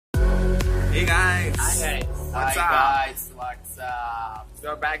Hey guys! Hi guys! What's Hi up? guys! What's up? We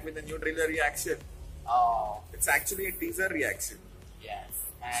are back with a new trailer reaction. Oh, It's actually a teaser reaction. yes.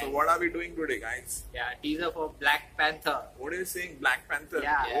 So And what are we doing today, guys? yeah, teaser for Black Panther. What are you saying? Black Panther?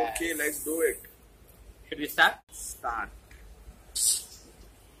 Yeah. Okay, Yes. let's do it. Should we start? Start.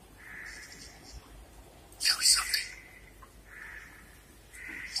 Tell me something.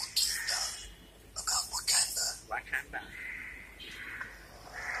 What do you know about Wakanda? Wakanda.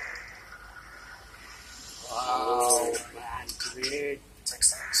 Wow, man, great.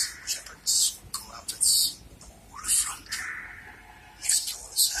 Texans, shepherds, prophets, all the front.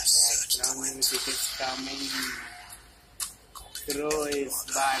 Explorers have searched the Background wind. music is coming. Crow is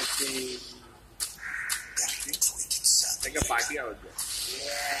barking. So we can set Like a party out there.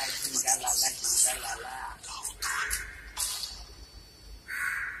 Yeah, jinga lala, jinga lala.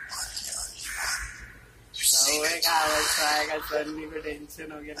 होएगा वैसा आएगा सन्नी को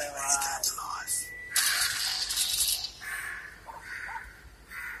tension हो गया था वहाँ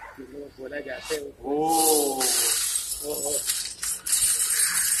बोला जाते हो ओह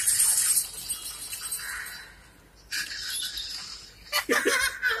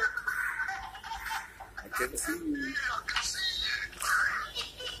I can see you.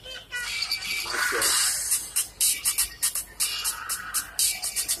 Not sure.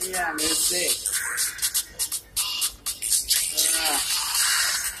 yeah music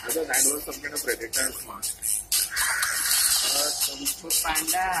I thought that was some kind of predator's mask. Kung Fu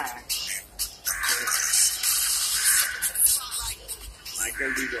Panda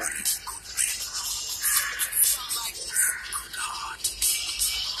Michael B. Jordan.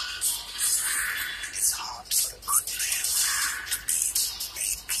 It's hard for a good man to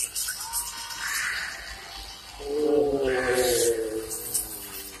be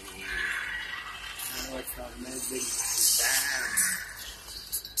oh it's amazing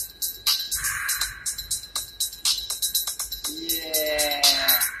Damn. yeah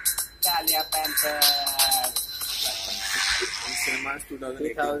Talia Panther In cinemas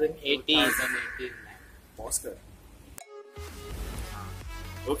 2018. 2018 Oscar.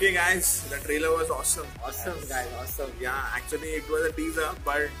 Okay guys, the trailer was awesome. awesome guys awesome Yeah, actually it was a teaser,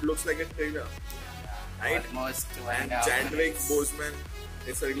 but it looks like a trailer. Right? almost And Chadwick Boseman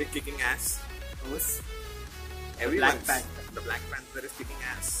is really kicking ass. Who's Everyone's. Black Panther. The Black Panther is kicking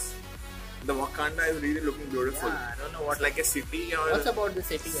ass. The Wakanda is really looking beautiful. yeah I don't know What, like a city or what's about the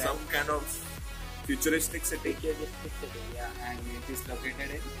city some kind of futuristic city? futuristic city yeah and it is located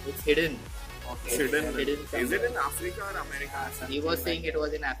in it's hidden okay Hidden. hidden Is it somewhere. in Africa or America? He was saying it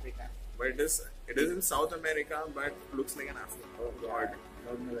was in Africa. But it is in South America, but looks like an Africa. Oh God.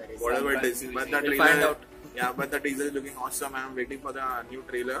 Don't know where it's Whatever it is. But the We'll find trailer, out. yeah, but the teaser is looking awesome. I'm waiting for the new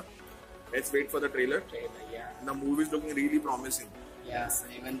trailer. Let's wait for the trailer. Trailer, yeah. The movie is looking really promising. Yes,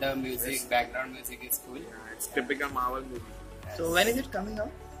 even the music, background music is cool. Yeah, it's typical Marvel movie. So when is it coming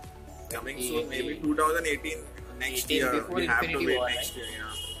out? Coming soon, maybe 2018 next 18 year. before We have to Infinity wait War, next right? year.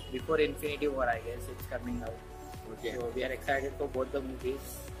 Yeah. Before Infinity War, I guess it's coming out. Okay. So we are excited for both the movies.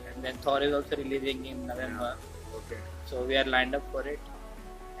 And then Thor is also releasing in November. Okay. So we are lined up for it.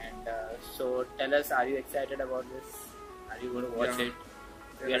 And so tell us, are you excited about this? Are you going to watch Yeah. it?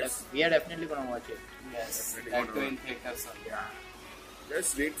 Yes. We are definitely going to watch it. Yes. That too in theaters. Yeah.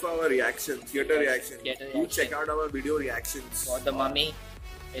 Just wait for our reaction, theater reaction. Theatre Do reaction. check out our video reactions. For the Mummy,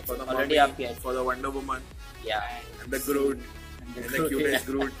 it's For the already Mummy, up here. for the Wonder Woman, Yeah. and the Groot, and the cutest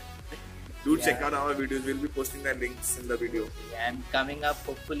Groot. Do Yeah. check out our videos. We'll be posting the links in the video. And coming up,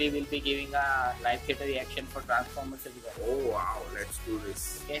 hopefully, we'll be giving a live theater reaction for Transformers as well. Oh wow, let's do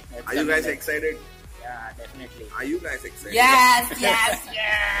this. Okay? That's Are you coming guys up. excited? Yeah, definitely. Are you guys excited? Yes, yes,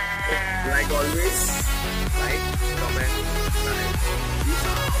 yes! Like always, like, comment, subscribe. Peace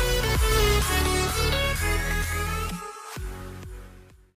out.